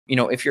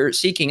if you're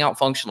seeking out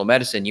functional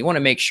medicine, you want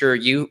to make sure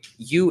you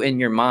in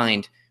your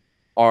mind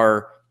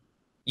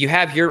you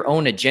have your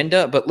own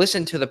agenda, but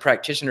listen to the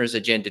practitioner's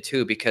agenda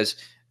too, because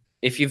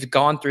if you've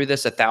gone through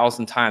this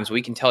 1,000 times,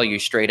 we can tell you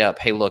straight up,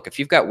 hey, look, if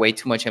you've got way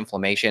too much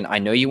inflammation, I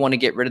know you want to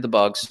get rid of the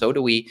bugs, so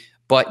do we,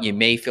 but you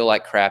may feel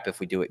like crap if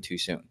we do it too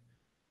soon.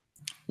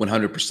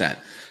 100%.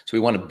 So we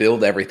want to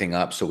build everything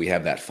up so we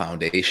have that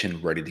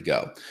foundation ready to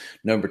go.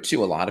 Number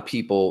two, a lot of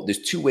people,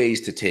 there's two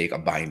ways to take a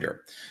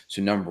binder.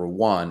 So number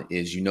one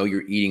is,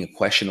 you're eating a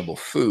questionable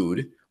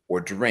food or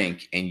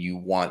drink and you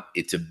want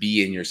it to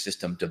be in your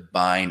system to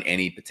bind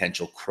any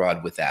potential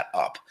crud with that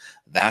up.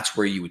 That's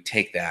where you would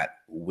take that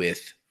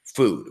with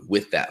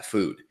that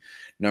food.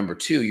 Number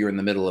two, you're in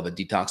the middle of a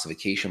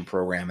detoxification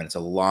program and it's a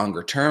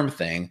longer term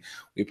thing.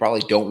 We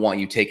probably don't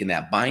want you taking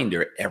that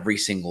binder every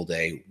single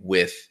day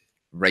with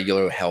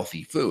regular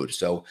healthy food.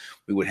 So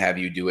we would have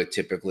you do it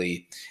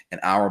typically an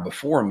hour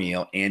before a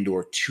meal and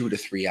or 2 to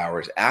 3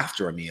 hours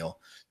after a meal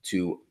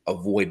to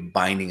avoid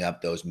binding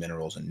up those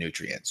minerals and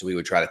nutrients. So we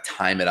would try to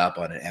time it up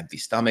on an empty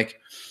stomach.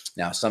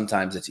 Now,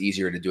 sometimes it's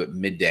easier to do it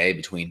midday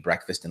between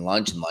breakfast and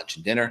lunch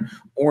and dinner,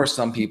 or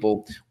some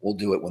people will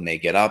do it when they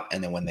get up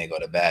and then when they go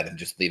to bed and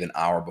just leave an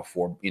hour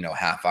before,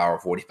 half hour,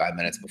 45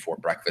 minutes before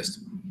breakfast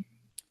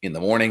in the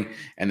morning,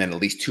 and then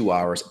at least 2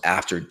 hours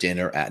after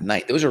dinner at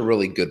night. Those are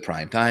really good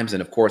prime times.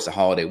 And of course, a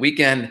holiday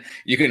weekend,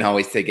 you can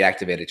always take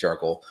activated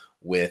charcoal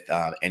with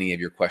any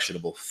of your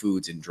questionable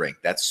foods and drink.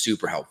 That's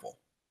super helpful.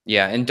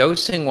 Yeah, and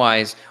dosing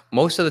wise,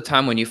 most of the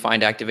time when you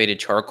find activated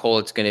charcoal,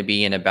 it's going to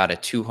be in about a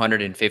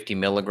 250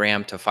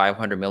 milligram to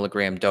 500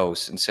 milligram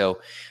dose. And so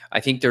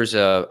I think there's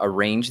a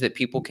range that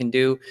people can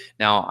do.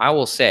 Now, I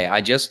will say, I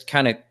just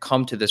kind of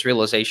come to this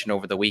realization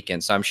over the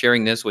weekend. So I'm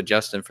sharing this with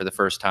Justin for the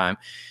first time.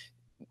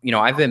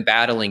 I've been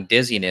battling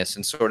dizziness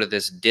and sort of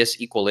this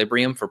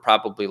disequilibrium for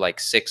probably like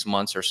 6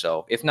 months or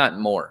so, if not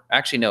more.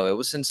 Actually, no, it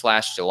was since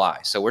last July.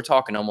 So we're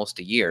talking almost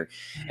a year.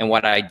 And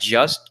what I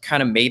just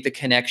kind of made the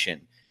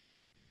connection,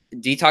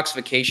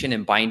 detoxification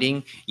and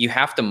binding, you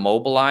have to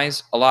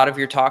mobilize a lot of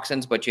your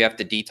toxins, but you have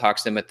to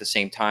detox them at the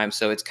same time.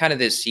 So it's kind of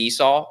this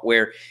seesaw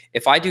where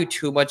if I do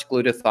too much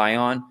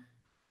glutathione,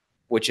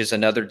 which is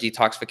another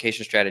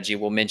detoxification strategy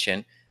we'll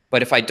mention,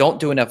 but if I don't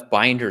do enough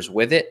binders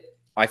with it,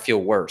 I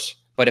feel worse.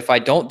 But if I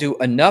don't do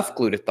enough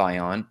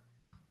glutathione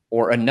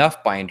or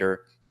enough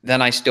binder,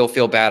 then I still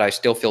feel bad. I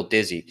still feel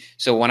dizzy.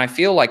 So when I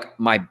feel like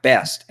my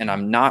best and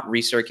I'm not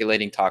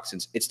recirculating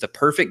toxins, it's the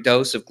perfect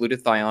dose of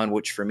glutathione,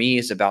 which for me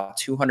is about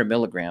 200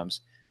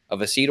 milligrams of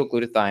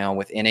acetylglutathione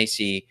with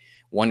NaC,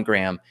 1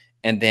 gram,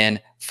 and then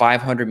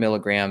 500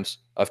 milligrams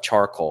of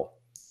charcoal.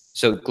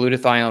 So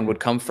glutathione would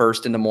come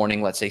first in the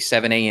morning, let's say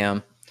 7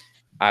 a.m.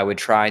 I would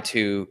try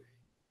to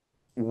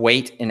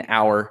wait an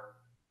hour,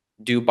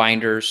 do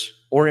binders,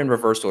 or in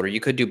reverse order. You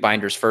could do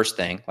binders first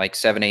thing, like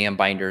 7 a.m.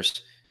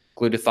 binders,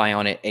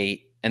 glutathione at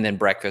 8, and then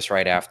breakfast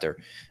right after.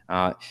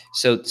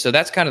 So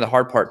that's kind of the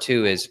hard part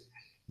too is,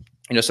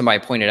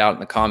 somebody pointed out in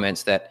the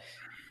comments that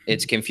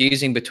it's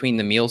confusing between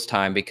the meals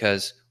time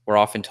because we're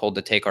often told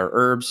to take our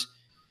herbs.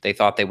 They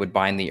thought they would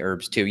bind the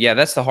herbs too. Yeah,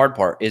 that's the hard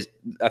part.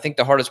 I think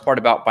the hardest part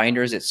about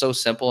binders, it's so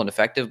simple and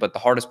effective, but the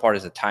hardest part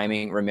is the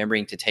timing,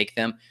 remembering to take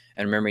them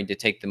and remembering to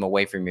take them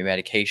away from your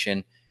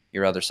medication,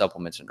 your other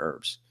supplements and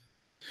herbs.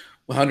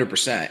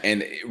 100%.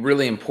 And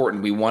really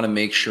important, we want to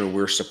make sure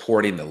we're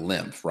supporting the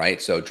lymph,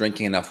 right? So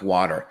drinking enough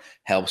water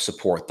helps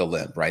support the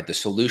lymph, right? The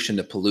solution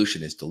to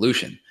pollution is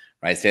dilution,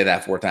 right? Say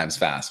that 4 times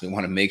fast. We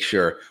want to make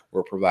sure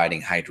we're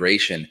providing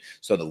hydration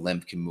so the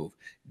lymph can move.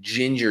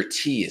 Ginger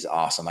tea is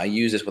awesome. I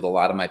use this with a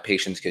lot of my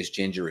patients because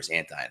ginger is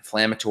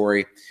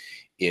anti-inflammatory.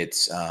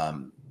 It's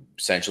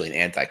essentially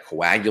an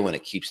anticoagulant.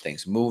 It keeps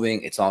things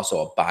moving. It's also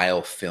a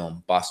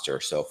biofilm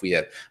buster. So if we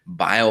have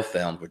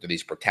biofilms, which are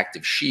these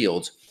protective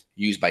shields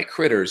used by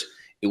critters,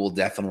 it will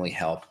definitely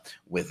help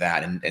with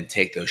that and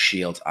take those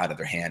shields out of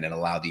their hand and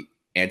allow the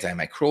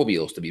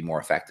antimicrobials to be more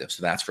effective.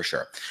 So that's for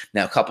sure.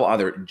 Now, a couple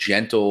other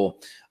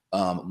gentle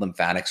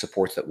lymphatic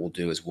supports that we'll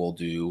do is we'll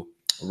do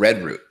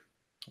red root,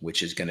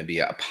 which is going to be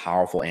a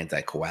powerful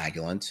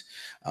anticoagulant.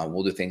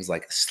 We'll do things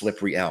like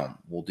slippery elm.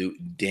 We'll do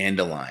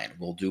dandelion.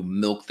 We'll do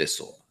milk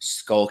thistle,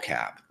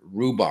 skullcap,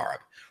 rhubarb.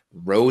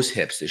 Rose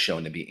hips is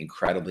shown to be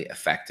incredibly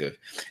effective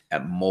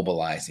at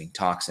mobilizing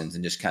toxins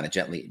and just kind of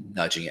gently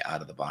nudging it out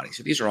of the body.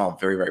 So these are all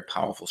very, very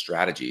powerful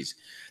strategies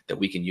that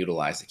we can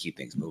utilize to keep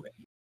things moving.